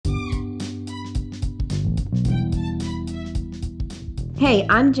Hey,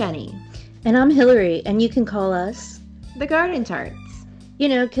 I'm Jenny. And I'm Hillary, and you can call us The Garden Tarts.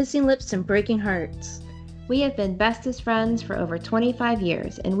 Kissing lips and breaking hearts. We have been bestest friends for over 25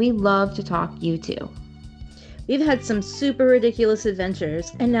 years, and we love to talk you too. We've had some super ridiculous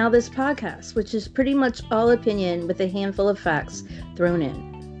adventures, and now this podcast, which is pretty much all opinion with a handful of facts thrown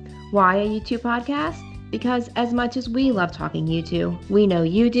in. Why a U2 podcast? Because as much as we love talking U2, we know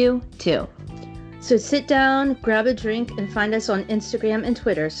you do too. So sit down, grab a drink, and find us on Instagram and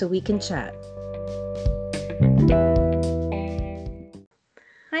Twitter so we can chat.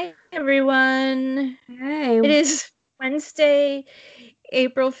 Hi, everyone. Hey. It is Wednesday,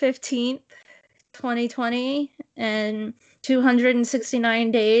 April 15th, 2020, and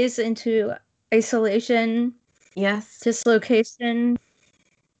 269 days into isolation. Yes. Dislocation.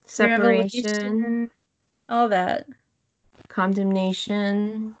 Separation. Revelation, all that.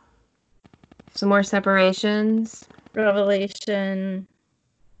 Condemnation. Some more separations. Revelation.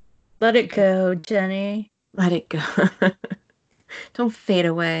 Let it go, Jenny. Let it go. Don't fade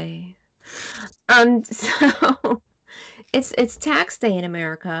away. So it's tax day in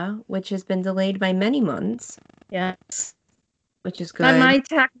America, which has been delayed by many months. Yes. Which is good. My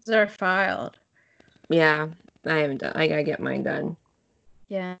taxes are filed. Yeah, I haven't done. I gotta get mine done.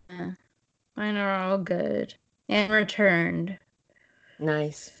 Yeah. Mine are all good. And returned.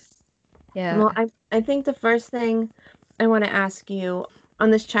 Nice. Yeah. Well, I think the first thing I want to ask you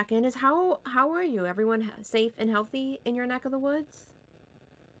on this check-in is how are you? Everyone safe and healthy in your neck of the woods?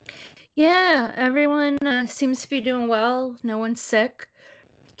 Yeah, everyone seems to be doing well. No one's sick.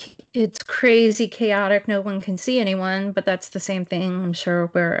 It's crazy chaotic. No one can see anyone, but that's the same thing, I'm sure,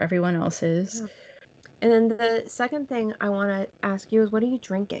 where everyone else is. Yeah. And then the second thing I want to ask you is, what are you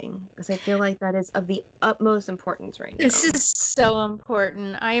drinking? Because I feel like that is of the utmost importance right now. This is so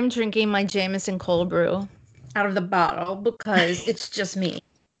important. I am drinking my Jameson cold brew out of the bottle because it's just me.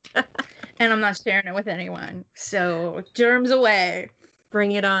 And I'm not sharing it with anyone. So germs away.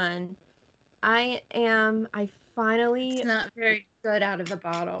 Bring it on. I finally... It's not very good out of the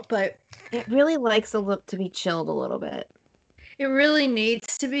bottle, but... It really likes the look to be chilled a little bit. It really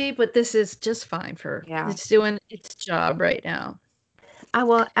needs to be, but this is just fine for... Yeah. It's doing its job right now.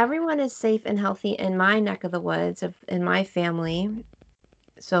 Well, everyone is safe and healthy in my neck of the woods, in my family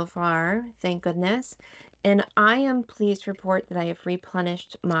so far, thank goodness. And I am pleased to report that I have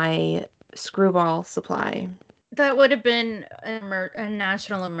replenished my screwball supply. That would have been a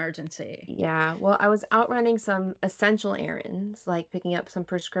national emergency. Yeah, well, I was out running some essential errands, like picking up some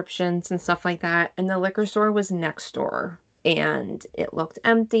prescriptions and stuff like that, and the liquor store was next door, and it looked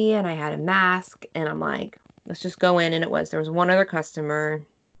empty, and I had a mask, and I'm like, let's just go in, and there was one other customer,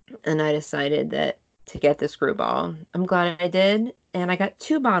 and I decided that to get the screwball. I'm glad I did, and I got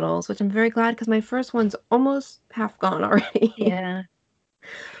 2 bottles, which I'm very glad, because my first one's almost half gone already. Yeah.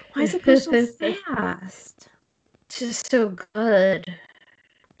 Why is it go so fast? It's just so good.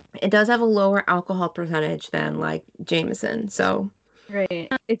 It does have a lower alcohol percentage than, like, Jameson, so...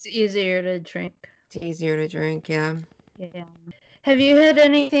 Right. It's easier to drink. It's easier to drink, yeah. Yeah. Have you had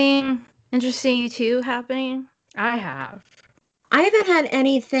anything interesting too happening? I have. I haven't had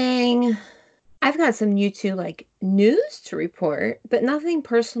anything... I've got some U2, like, news to report, but nothing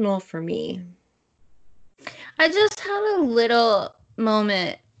personal for me. I just had a little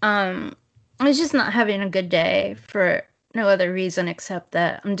moment. I was just not having a good day for no other reason except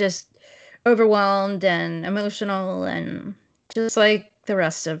that I'm just overwhelmed and emotional and just like the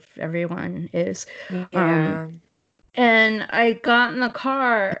rest of everyone is. Yeah. And I got in the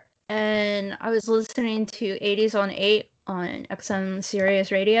car and I was listening to 80s on 8 on XM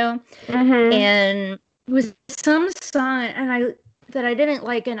Sirius Radio. Mm-hmm. And it was some song that I didn't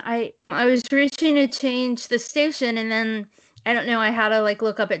like, and I was reaching to change the station, and then I don't know, I had to like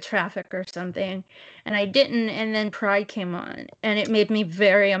look up at traffic or something, and I didn't, and then Pride came on, and it made me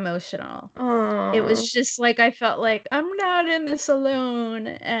very emotional. Aww. It was just like I felt like I'm not in this alone,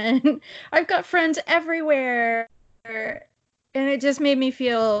 and I've got friends everywhere, and it just made me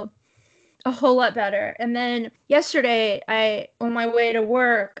feel a whole lot better. And then yesterday, on my way to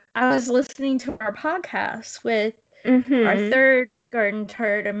work, I was listening to our podcast with our third garden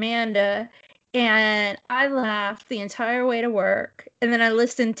tart, Amanda, and I laughed the entire way to work. And then I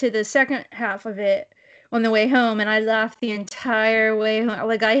listened to the second half of it on the way home, and I laughed the entire way home.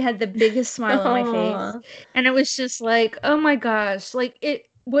 Like, I had the biggest smile on my face. And it was just like, oh my gosh, like,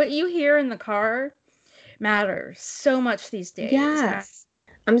 what you hear in the car matters so much these days. Yes.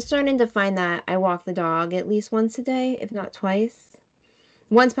 I'm starting to find that I walk the dog at least once a day, if not twice.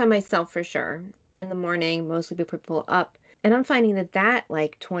 Once by myself for sure. In the morning, mostly before people up. And I'm finding that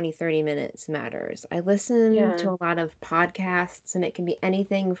like 20, 30 minutes matters. I listen to Yeah. a lot of podcasts, and it can be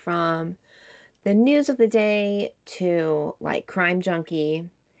anything from the news of the day to like Crime Junkie.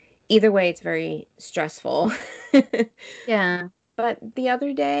 Either way, it's very stressful. Yeah. But the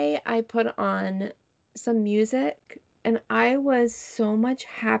other day, I put on some music, and I was so much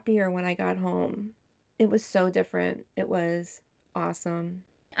happier when I got home. It was so different. It was awesome.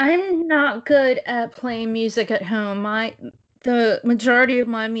 I'm not good at playing music at home. The majority of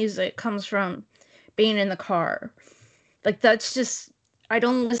my music comes from being in the car. Like that's just I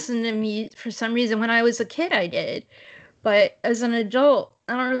don't listen to music for some reason. When I was a kid, I did, but as an adult,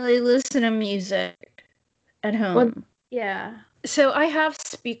 I don't really listen to music at Well, home. Yeah. So I have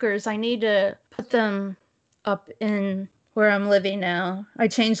speakers. I need to put them up in where I'm living now. I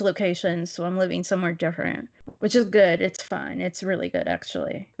changed locations, so I'm living somewhere different, which is good. It's fine. It's really good,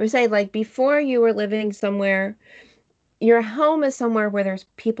 actually. we say like before you were living somewhere, your home is somewhere where there's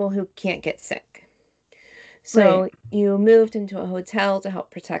people who can't get sick. Right. So you moved into a hotel to help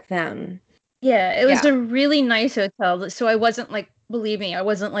protect them. Yeah, it was Yeah. a really nice hotel. So I wasn't like, believe me, I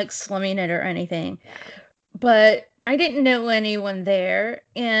wasn't like slumming it or anything. Yeah. But I didn't know anyone there,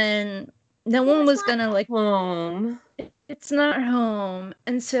 and no Well, one it's was not gonna like, home. it's not home.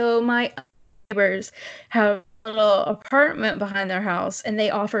 And so my neighbors have a little apartment behind their house, and they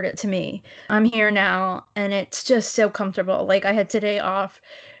offered it to me. I'm here now, and it's just so comfortable. Like I had today off,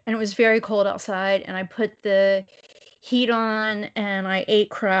 and it was very cold outside, and I put the heat on, and I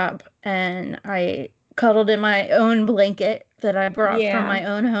ate crap, and I cuddled in my own blanket that I brought from Yeah. my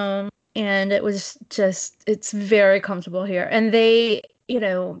own home. And it was just, it's very comfortable here. And they,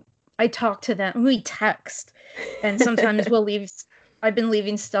 I talk to them, we text, and sometimes I've been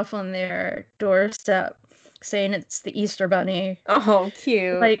leaving stuff on their doorstep saying it's the Easter Bunny, Oh,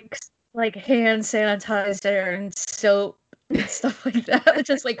 cute. like like hand sanitizer and soap and stuff like that.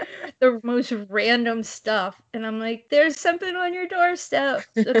 Just like the most random stuff. And I'm like, there's something on your doorstep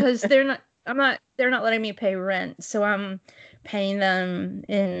because they're not letting me pay rent. So I'm paying them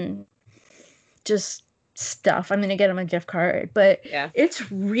in just stuff. I'm gonna get them a gift card, but Yeah. it's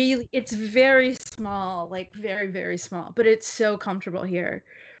very small, like very, very small, but it's so comfortable here.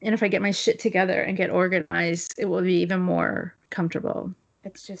 And if I get my shit together and get organized, it will be even more comfortable.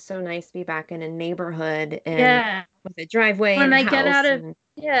 It's just so nice to be back in a neighborhood and Yeah. with a driveway and When a I get out house of and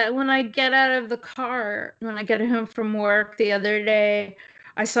yeah, when I get out of the car, when I get home from work the other day,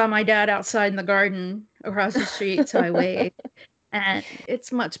 I saw my dad outside in the garden across the street, so I waved. And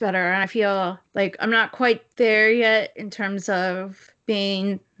it's much better. And I feel like I'm not quite there yet in terms of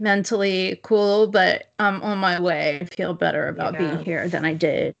being mentally cool, but I'm on my way. I feel better about being yeah. here than I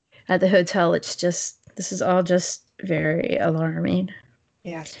did at the hotel. This is all just very alarming.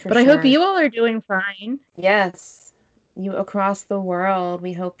 Yes, for But I hope sure. you all are doing fine. Yes. You across the world,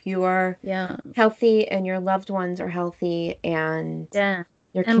 we hope you are Yeah. healthy and your loved ones are healthy and Yeah.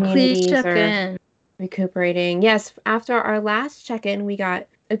 your And please communities check are in. recuperating. Yes, after our last check-in, we got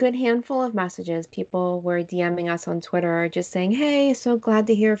a good handful of messages. People were DMing us on Twitter just saying, "Hey, so glad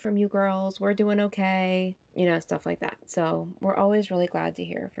to hear from you girls. We're doing okay." Stuff like that. So, we're always really glad to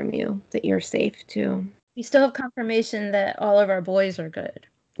hear from you that you're safe too. We still have confirmation that all of our boys are good.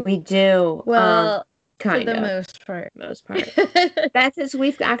 We do, Well, for kind the of, most part. most part. That is,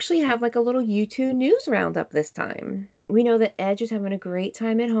 we've actually have like a little YouTube news roundup this time. We know that Edge is having a great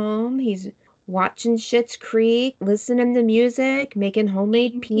time at home. He's watching Schitt's Creek, listening to music, making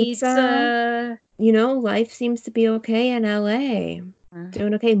homemade Eating pizza. pizza. Life seems to be okay in LA.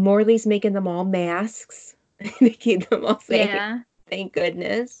 Doing okay. Morley's making them all masks to keep them all safe. Yeah. Thank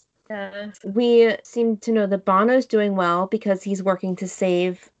goodness. Yeah. We seem to know that Bono's doing well because he's working to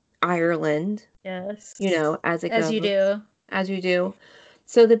save Ireland, Yes. as it As you goes, do. as you do.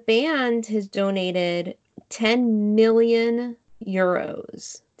 So the band has donated 10 million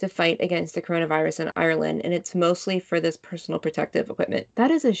euros to fight against the coronavirus in Ireland, and it's mostly for this personal protective equipment.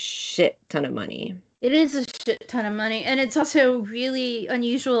 That is a shit ton of money. It is a shit ton of money, and it's also really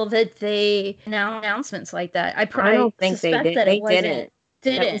unusual that they announcements like that. I I don't think they suspect did. that it They wasn't didn't. That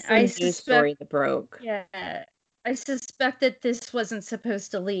didn't. was I some news suspect story that broke. Yeah. I suspect that this wasn't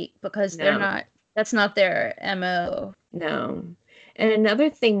supposed to leak because No, that's not their MO. no. And another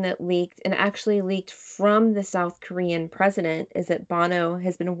thing that leaked, and actually leaked from the South Korean president, is that Bono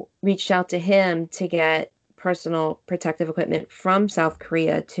has been reached out to him to get personal protective equipment from South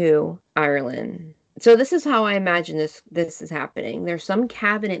Korea to Ireland. So this is how I imagine this is happening. There's some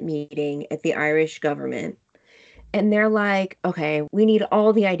cabinet meeting at the Irish government, and they're like, "Okay, we need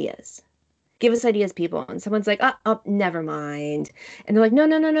all the ideas. give us ideas, people. And someone's like, oh, never mind. And they're like, no,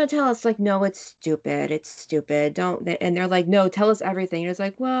 no, no, no, tell us. Like, no, it's stupid. It's stupid. Don't. And they're like, no, tell us everything. And it's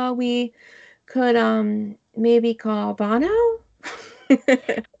like, well, we could maybe call Bono.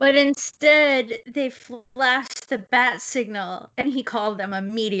 But instead, they flashed the bat signal, and he called them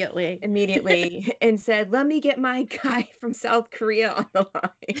immediately. And said, let me get my guy from South Korea on the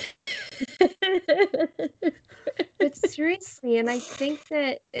line. But seriously, and I think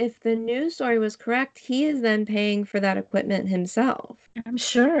that if the news story was correct, he is then paying for that equipment himself. I'm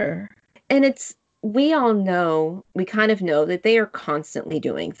sure. And we all know, we kind of know that they are constantly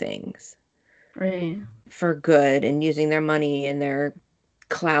doing things. Right. For good and using their money and their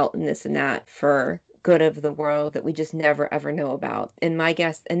clout and this and that for good of the world that we just never ever know about. And my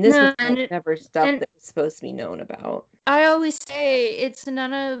guess, and this was never stuff that was supposed to be known about. I always say it's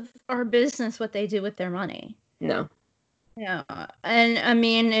none of our business what they do with their money. No. Yeah. And I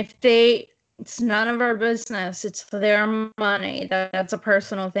mean, it's none of our business. It's their money. That's a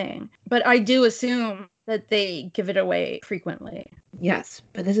personal thing. But I do assume that they give it away frequently. Yes,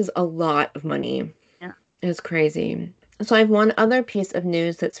 but this is a lot of money. Yeah. It's crazy. So I have one other piece of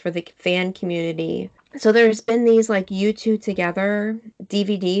news that's for the fan community. So there's been these like U2 Together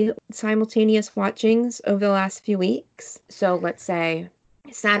DVD simultaneous watchings over the last few weeks. So let's say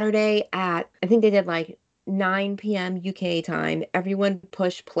Saturday I think they did like 9 p.m. UK time, everyone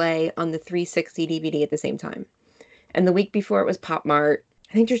push play on the 360 DVD at the same time. And the week before it was Pop Mart.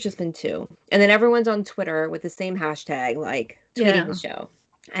 I think there's just been 2. And then everyone's on Twitter with the same hashtag, like tweeting the show.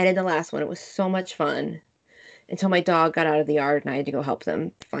 I did the last one. It was so much fun. Until my dog got out of the yard and I had to go help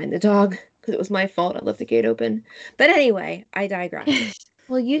them find the dog because it was my fault. I left the gate open. But anyway, I digress.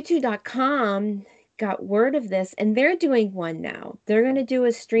 Well, YouTube.com got word of this and they're doing one now. They're going to do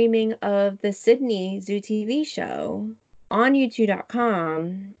a streaming of the Sydney Zoo TV show on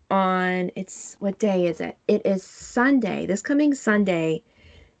YouTube.com what day is it? It is Sunday, this coming Sunday,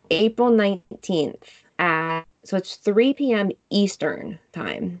 April 19th so it's 3 p.m. Eastern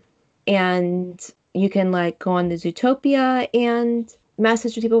time. And you can like go on the Zootopia and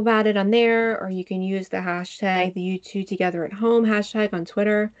message with people about it on there, or you can use the hashtag, the U2 Together at Home hashtag on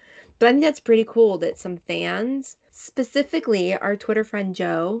Twitter. But I think that's pretty cool that some fans, specifically our Twitter friend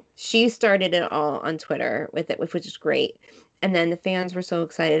Jo, she started it all on Twitter with it, which is great. And then the fans were so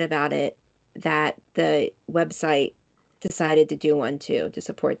excited about it that the website decided to do one too to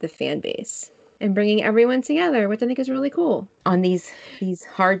support the fan base and bringing everyone together, which I think is really cool on these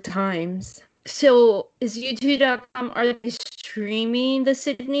hard times. So is YouTube.com, are they streaming the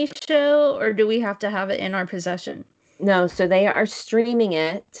Sydney show or do we have to have it in our possession? No, so they are streaming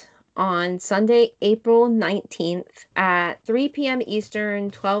it on Sunday, April 19th at 3 p.m. Eastern,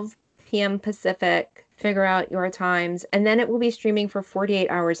 12 p.m. Pacific. Figure out your times. And then it will be streaming for 48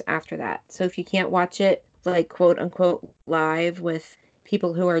 hours after that. So if you can't watch it, like quote unquote live with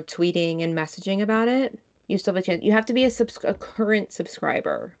people who are tweeting and messaging about it, you still have a chance. You have to be a current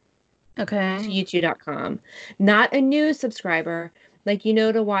subscriber. Okay. To YouTube.com. Not a new subscriber. Like,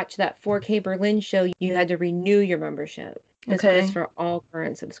 to watch that 4K Berlin show, you had to renew your membership. This one is for all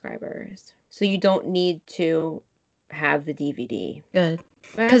current subscribers. So you don't need to have the DVD. Good.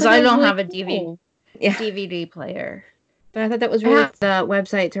 Because I don't have a DVD player. But I thought that was really the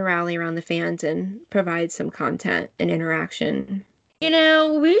website to rally around the fans and provide some content and interaction.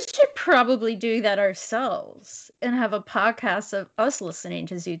 We should probably do that ourselves and have a podcast of us listening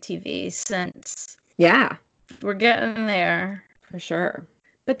to Zoo TV since we're getting there. For sure.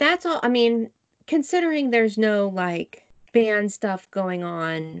 But that's all. I mean, considering there's no like band stuff going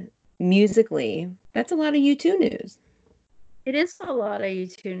on musically, that's a lot of U2 news. It is a lot of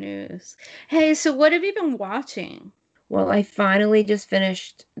U2 news. Hey, so what have you been watching? Well, I finally just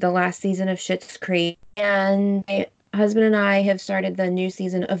finished the last season of Schitt's Creek, and my husband and I have started the new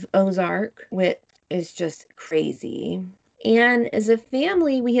season of Ozark, which is just crazy. And as a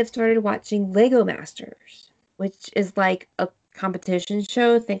family, we have started watching Lego Masters, which is like a competition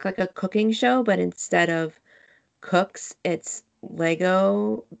show. Think like a cooking show, but instead of cooks, it's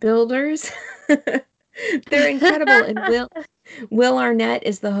Lego builders. They're incredible. And Will Arnett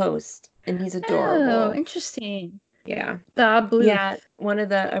is the host, and he's adorable. Oh, interesting. Yeah. Bob Blue. Yeah, one of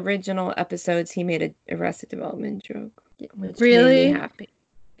the original episodes, he made a Arrested Development joke, which really made me happy.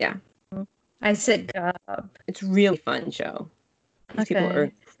 Yeah. I said Gob. It's a really fun show. These people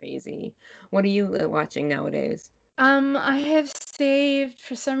are crazy. What are you watching nowadays? I have saved,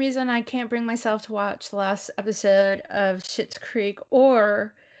 for some reason, I can't bring myself to watch the last episode of Schitt's Creek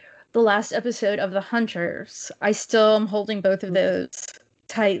or the last episode of The Hunters. I still am holding both of those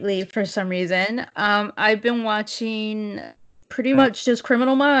tightly for some reason. I've been watching pretty much just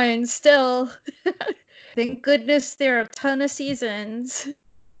Criminal Minds still. Thank goodness there are a ton of seasons.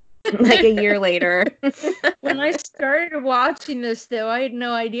 Like a year later. When I started watching this, though, I had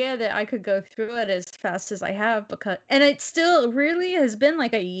no idea that I could go through it as fast as I have, and it still really has been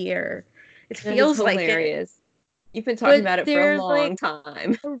like a year. It feels like hilarious. You've been talking about it for a long like,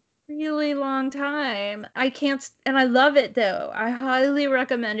 time. A really long time. I can't, and I love it though. I highly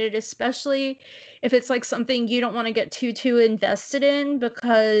recommend it, especially if it's like something you don't want to get too invested in,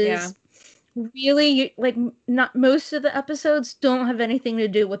 because really, like, not most of the episodes don't have anything to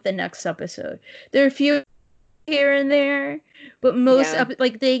do with the next episode. There are a few here and there, but most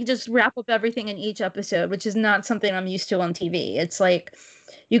like they just wrap up everything in each episode, which is not something I'm used to on TV. It's like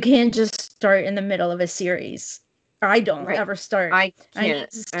you can't just start in the middle of a series. I don't ever start. I can't.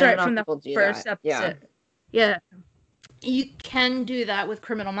 Need to start from the first episode. Yeah. You can do that with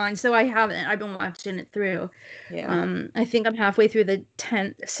Criminal Minds, though I haven't. I've been watching it through. Yeah. I think I'm halfway through the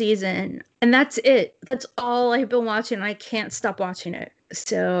 10th season, and that's it. That's all I've been watching. I can't stop watching it.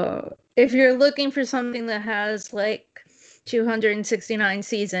 So if you're looking for something that has like 269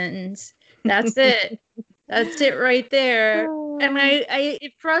 seasons, that's it. That's it right there. And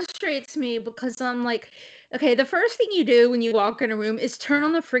it frustrates me because I'm like, okay, the first thing you do when you walk in a room is turn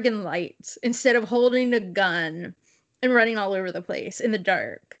on the friggin' lights instead of holding a gun and running all over the place in the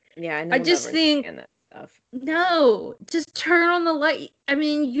dark. Yeah, I just think that stuff. No, just turn on the light. I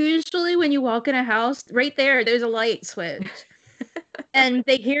mean, usually when you walk in a house, right there's a light switch. And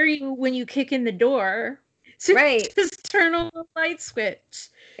they hear you when you kick in the door. So just turn on the light switch.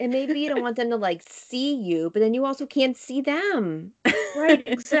 And maybe you don't want them to like see you, but then you also can't see them. Right,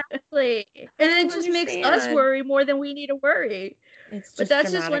 exactly. And it just makes us worry more than we need to worry. But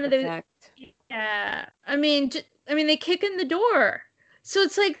that's just one of the Yeah. I mean, they kick in the door. So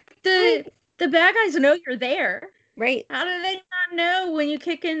it's like the bad guys know you're there. Right. How do they not know when you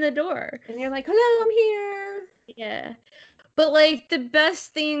kick in the door? And you're like, hello, I'm here. Yeah. But like the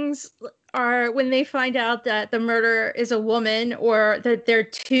best things are when they find out that the murderer is a woman or that there are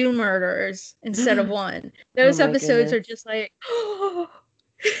two murderers instead of one. Those episodes are just like, oh.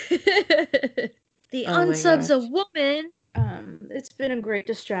 The unsub's a woman. It's been a great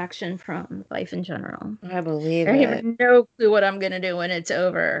distraction from life in general. I believe I have no clue what I'm going to do when it's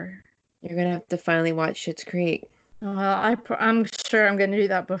over. You're going to have to finally watch Schitt's Creek. I'm sure I'm going to do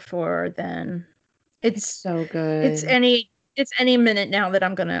that before then. It's so good. It's any minute now that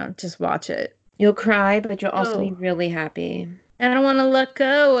I'm going to just watch it. You'll cry, but you'll also be really happy. And I don't want to let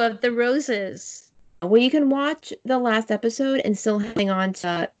go of the roses. Well, you can watch the last episode and still hang on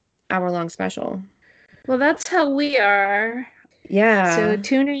to hour-long special. Well, that's how we are. Yeah. So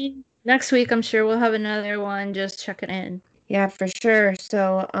tune in next week. I'm sure we'll have another one. Just check it in. Yeah, for sure.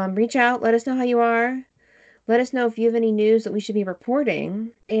 So reach out. Let us know how you are. Let us know if you have any news that we should be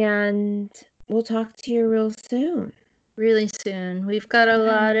reporting. And we'll talk to you real soon. Really soon. We've got a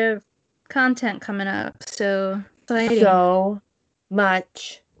lot of content coming up. So exciting. So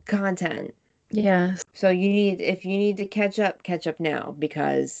much content. Yeah. So if you need to catch up now,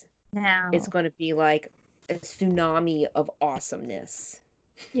 because now it's going to be like a tsunami of awesomeness.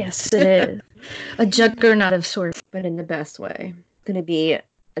 Yes, it is. A juggernaut of sorts, but in the best way. It's going to be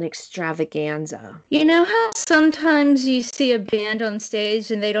an extravaganza. You know how sometimes you see a band on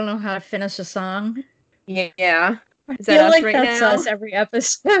stage and they don't know how to finish a song? Yeah. I feel like that's us every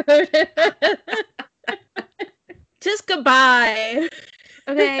episode. Just goodbye.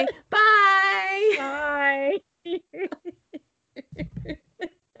 Okay. Bye. Bye.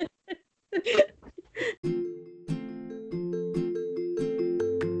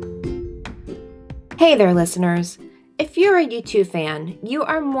 Hey there, listeners. If you're a U2 fan, you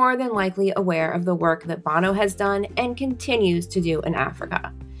are more than likely aware of the work that Bono has done and continues to do in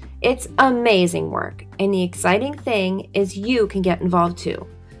Africa. It's amazing work, and the exciting thing is you can get involved too.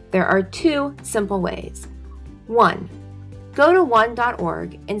 There are 2 simple ways. 1. Go to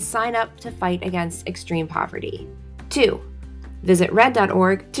one.org and sign up to fight against extreme poverty. 2. Visit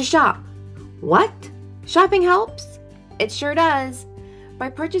red.org to shop. What? Shopping helps? It sure does. By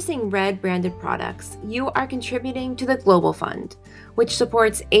purchasing Red branded products, you are contributing to the Global Fund, which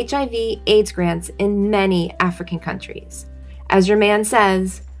supports HIV/AIDS grants in many African countries. As your man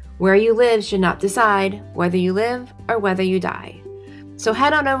says, where you live should not decide whether you live or whether you die. So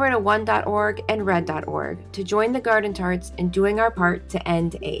head on over to one.org and red.org to join the Garden Tarts in doing our part to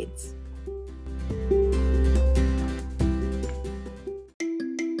end AIDS.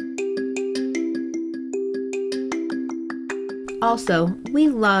 Also, we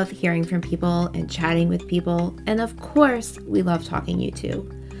love hearing from people and chatting with people, and of course, we love talking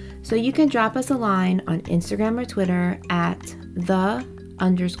U2. So you can drop us a line on Instagram or Twitter at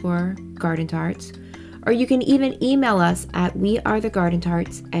the_gardentarts, or you can even email us at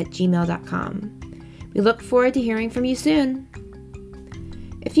wearethegardentarts@gmail.com. We look forward to hearing from you soon.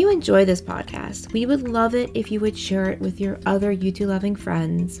 If you enjoy this podcast, we would love it if you would share it with your other YouTube-loving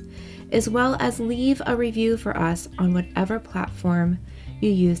friends, as well as leave a review for us on whatever platform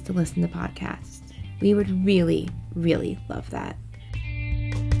you use to listen to podcasts. We would really, really love that.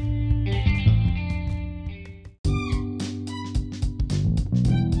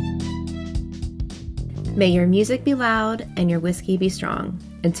 May your music be loud and your whiskey be strong.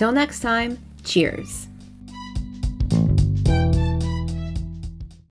 Until next time, cheers.